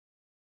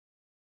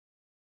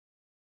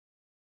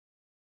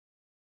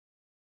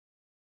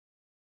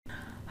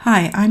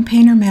Hi, I'm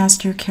Painter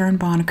Master Karen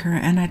Bonaker,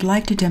 and I'd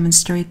like to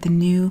demonstrate the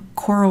new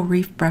Coral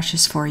Reef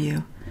brushes for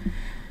you.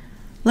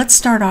 Let's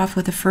start off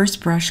with the first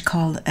brush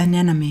called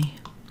Anemone.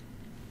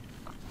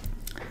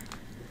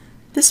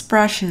 This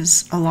brush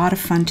is a lot of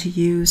fun to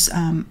use.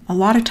 A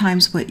lot of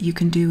times what you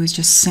can do is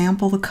just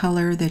sample the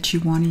color that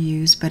you want to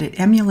use, but it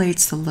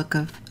emulates the look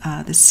of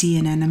the sea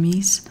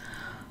anemones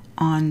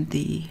on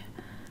the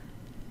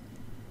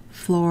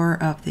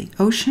floor of the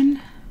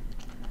ocean.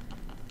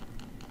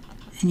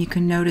 And you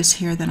can notice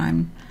here that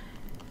I'm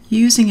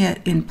using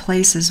it in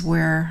places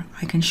where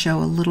I can show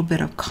a little bit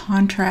of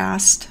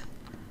contrast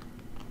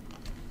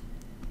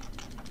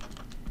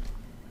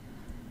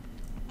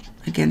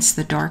against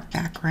the dark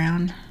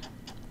background.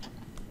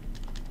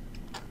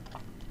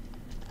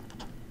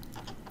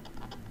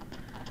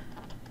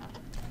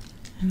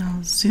 And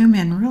I'll zoom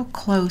in real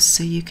close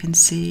so you can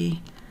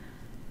see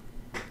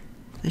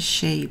the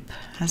shape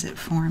as it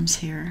forms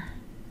here.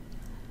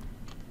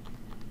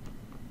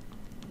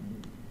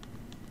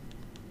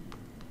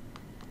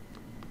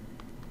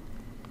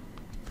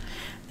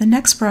 The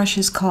next brush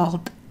is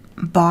called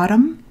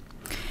Bottom,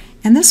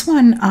 and this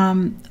one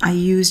I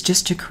use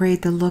just to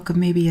create the look of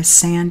maybe a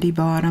sandy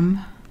bottom.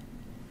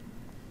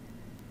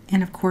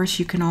 And of course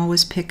you can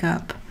always pick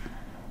up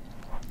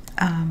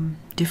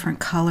different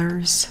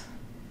colors,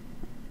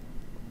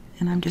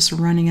 and I'm just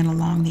running it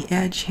along the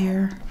edge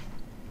here.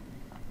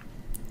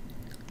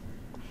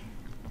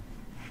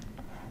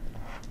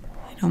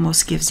 It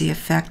almost gives the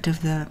effect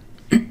of the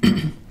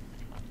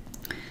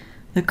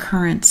the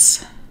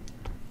currents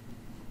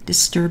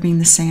disturbing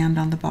the sand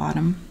on the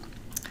bottom.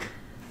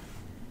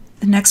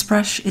 The next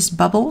brush is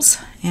Bubbles,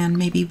 and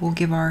maybe we'll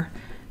give our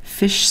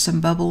fish some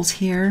bubbles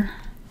here.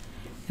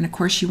 And of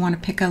course you want to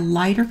pick a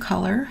lighter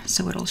color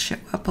so it'll show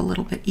up a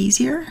little bit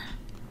easier.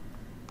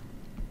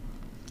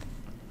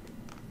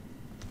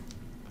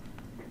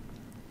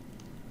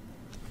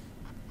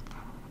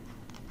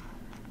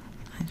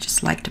 I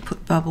just like to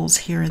put bubbles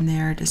here and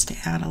there just to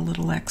add a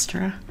little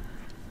extra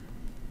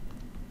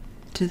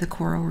to the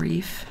coral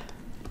reef.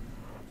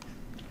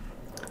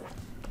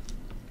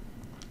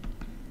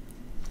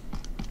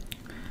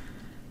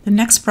 The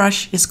next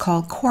brush is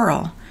called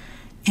Coral,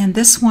 and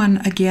this one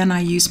again I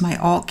use my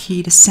Alt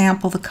key to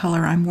sample the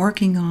color I'm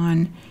working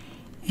on,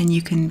 and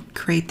you can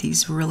create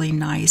these really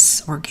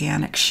nice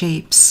organic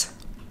shapes.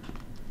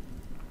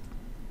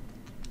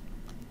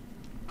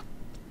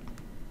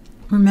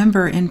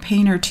 Remember, in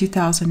Painter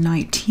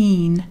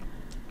 2019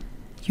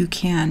 you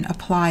can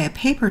apply a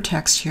paper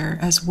texture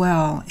as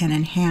well and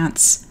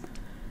enhance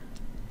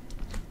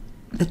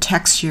the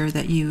texture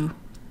that you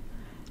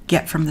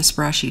get from this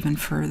brush even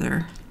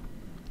further.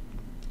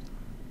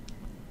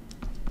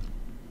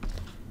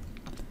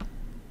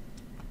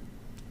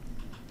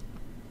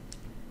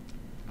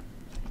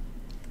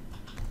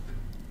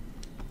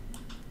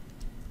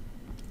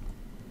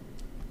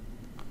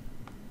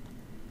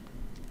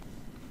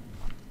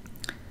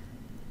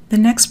 The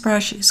next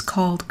brush is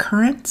called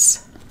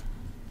Currents.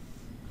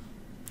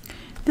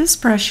 This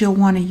brush you'll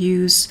want to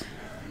use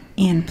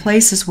in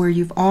places where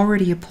you've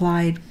already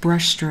applied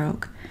brush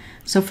stroke.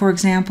 So for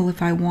example,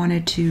 if I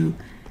wanted to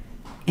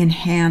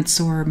enhance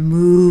or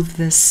move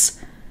this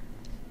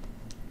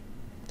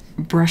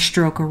brush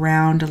stroke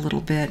around a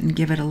little bit and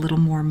give it a little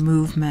more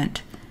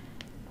movement,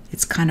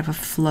 it's kind of a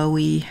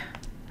flowy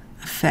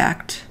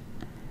effect,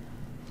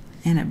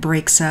 and it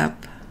breaks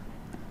up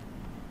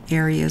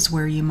areas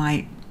where you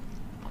might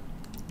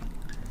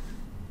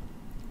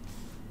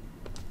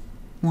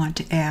want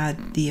to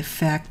add the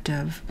effect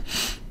of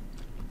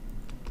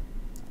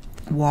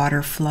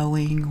water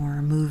flowing or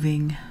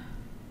moving.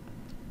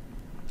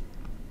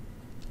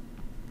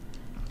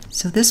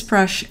 So this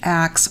brush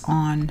acts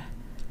on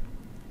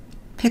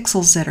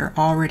pixels that are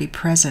already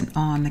present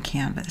on the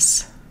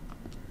canvas.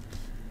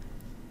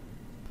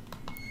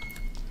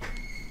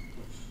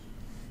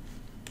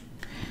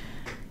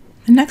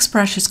 The next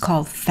brush is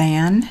called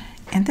Fan,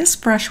 and this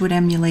brush would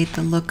emulate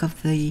the look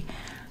of the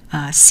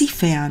sea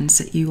fans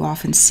that you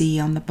often see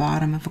on the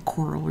bottom of a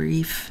coral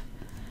reef.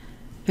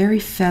 Very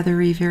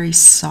feathery, very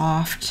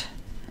soft.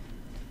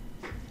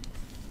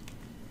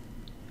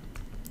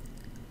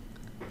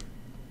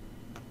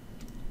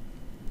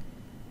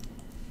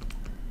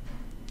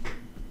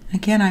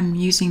 Again, I'm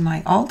using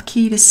my Alt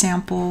key to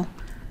sample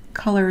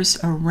colors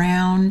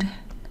around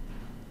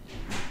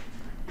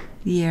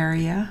the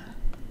area.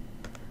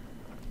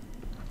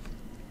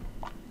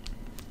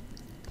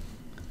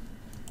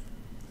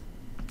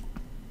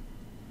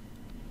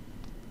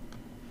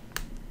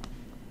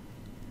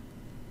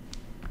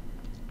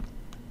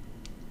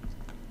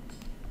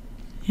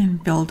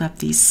 And build up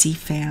these sea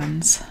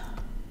fans.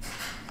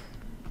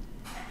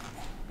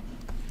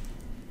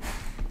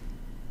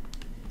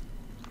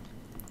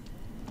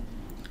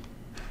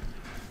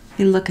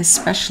 They look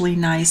especially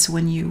nice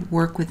when you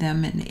work with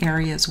them in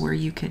areas where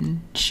you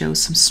can show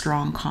some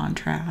strong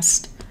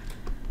contrast.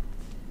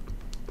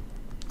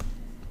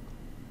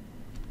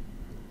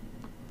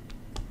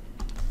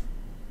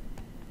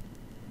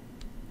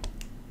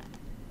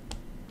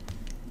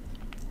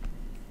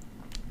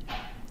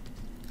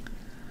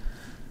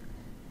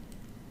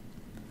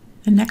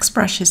 The next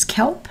brush is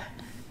kelp,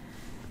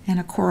 and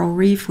a coral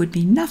reef would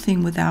be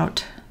nothing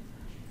without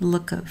the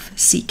look of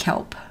sea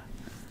kelp.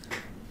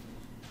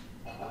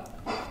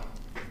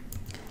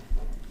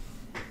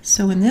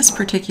 So in this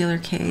particular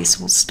case,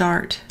 we'll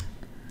start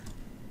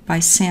by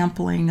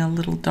sampling a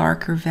little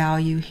darker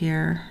value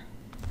here,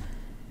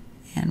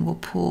 and we'll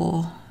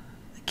pull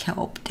the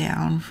kelp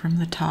down from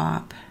the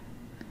top,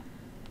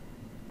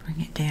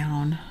 bring it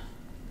down.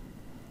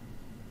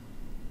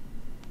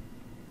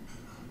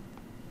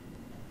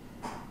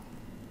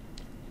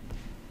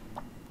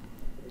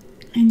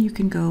 And you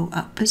can go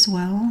up as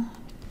well.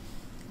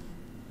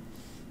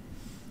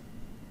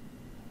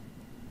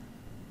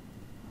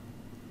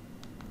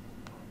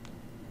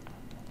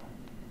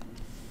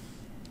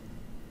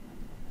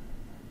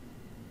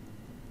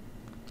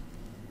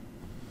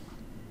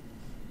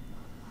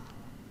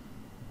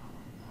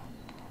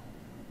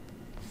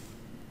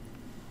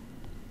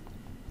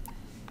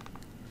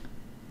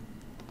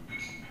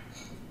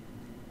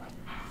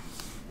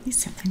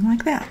 Something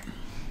like that.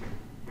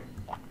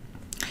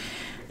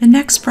 The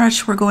next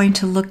brush we're going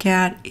to look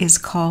at is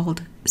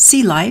called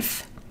Sea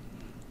Life,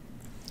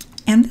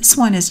 and this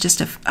one is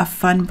just a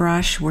fun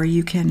brush where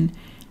you can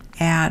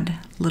add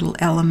little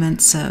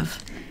elements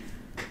of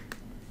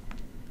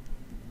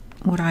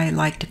what I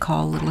like to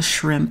call little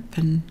shrimp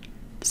and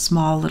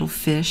small little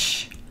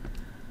fish,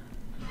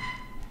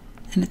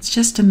 and it's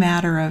just a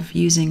matter of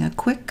using a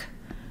quick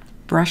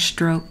brush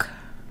stroke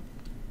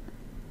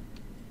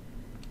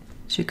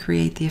to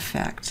create the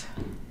effect.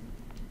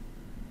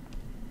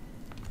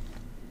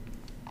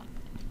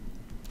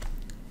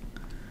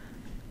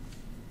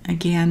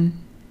 Again,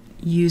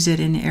 use it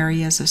in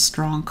areas of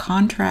strong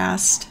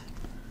contrast.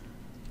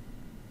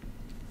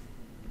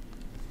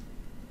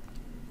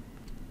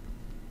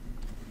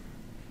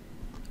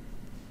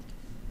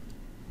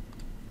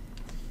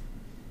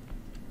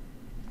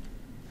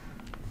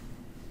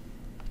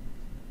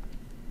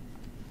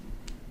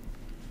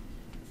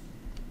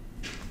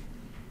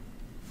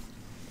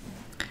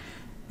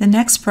 The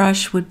next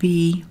brush would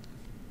be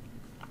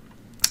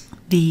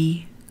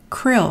the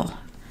krill,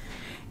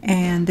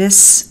 and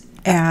this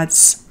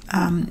adds,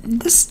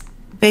 this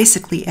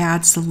basically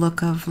adds the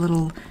look of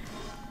little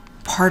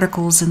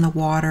particles in the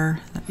water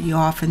that you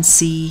often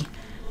see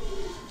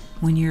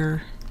when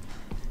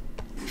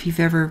if you've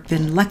ever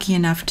been lucky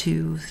enough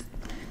to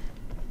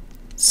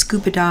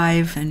scuba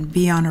dive and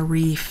be on a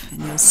reef,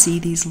 and you'll see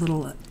these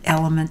little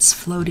elements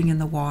floating in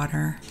the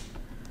water.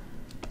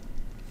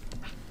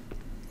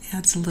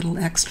 Adds a little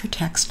extra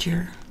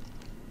texture.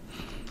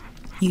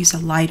 Use a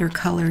lighter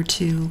color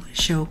to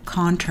show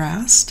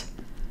contrast.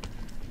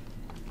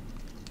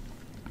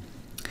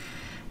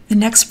 The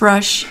next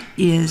brush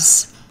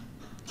is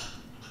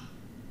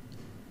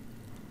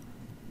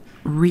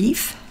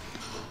Reef.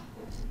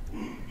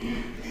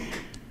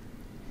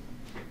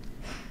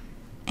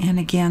 And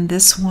again,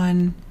 this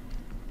one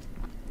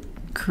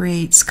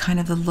creates kind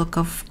of the look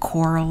of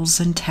corals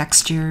and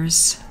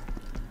textures.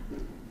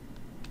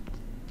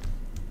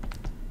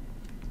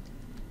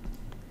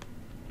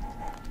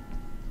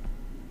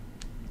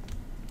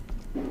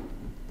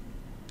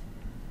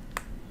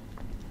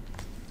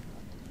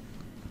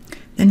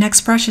 The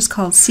next brush is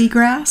called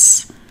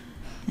Seagrass,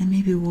 and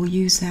maybe we'll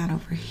use that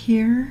over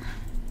here.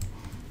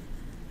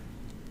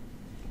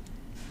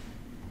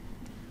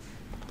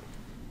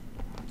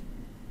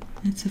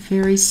 It's a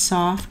very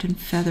soft and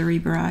feathery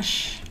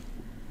brush.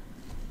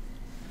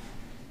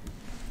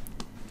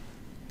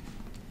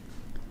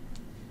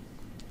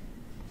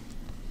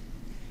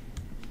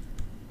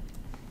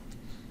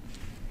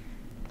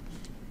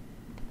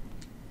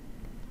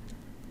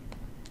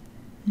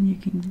 And you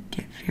can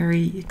get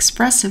very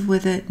expressive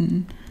with it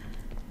and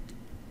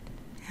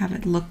have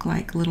it look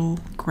like little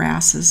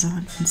grasses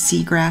and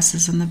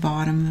seagrasses on the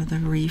bottom of the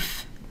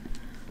reef.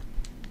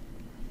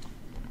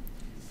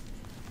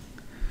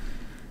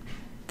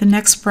 The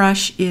next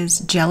brush is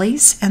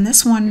Jellies, and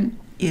this one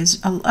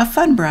is a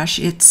fun brush.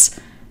 It's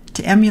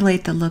to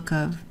emulate the look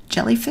of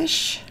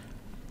jellyfish.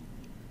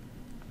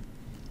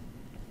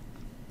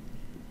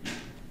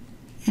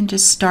 And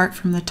just start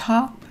from the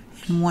top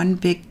in one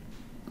big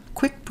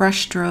quick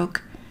brush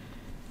stroke.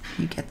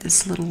 You get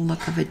this little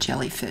look of a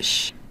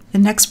jellyfish. The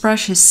next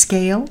brush is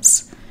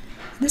Scales.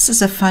 This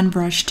is a fun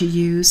brush to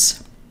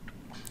use.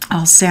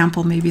 I'll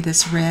sample maybe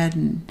this red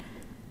and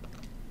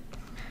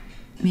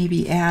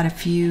maybe add a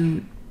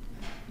few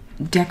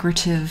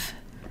decorative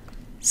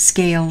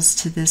scales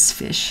to this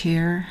fish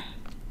here,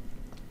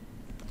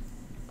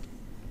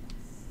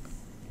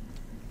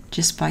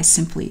 just by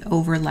simply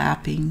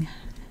overlapping.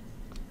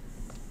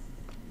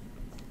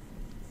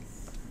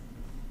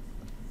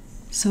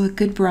 So a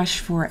good brush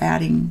for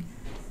adding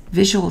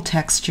visual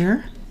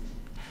texture.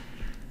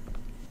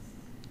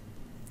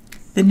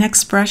 The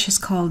next brush is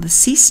called the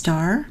Sea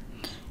Star,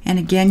 and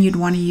again you'd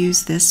want to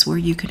use this where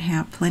you can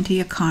have plenty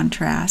of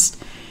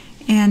contrast.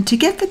 And to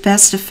get the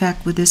best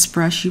effect with this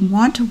brush, you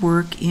want to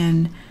work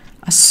in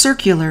a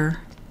circular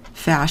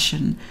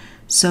fashion,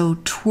 so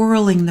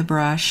twirling the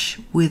brush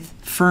with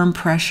firm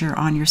pressure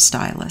on your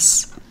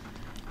stylus.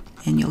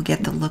 and you'll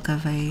get the look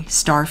of a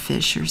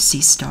starfish or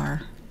sea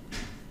star.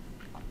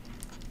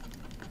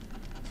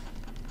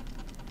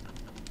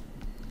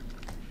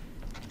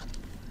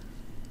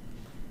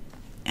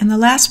 And the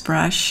last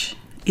brush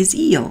is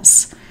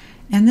eels,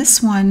 and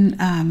this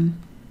one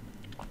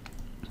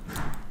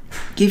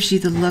gives you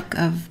the look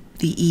of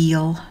the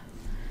eel,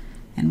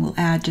 and we'll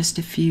add just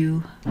a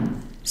few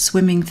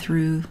swimming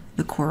through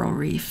the coral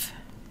reef.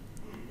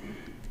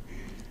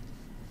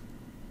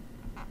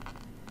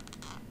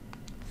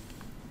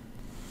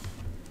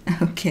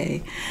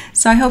 Okay,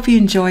 so I hope you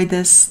enjoyed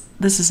this.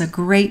 This is a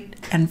great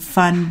and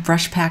fun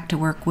brush pack to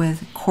work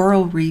with.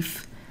 Coral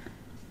Reef.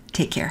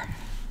 Take care.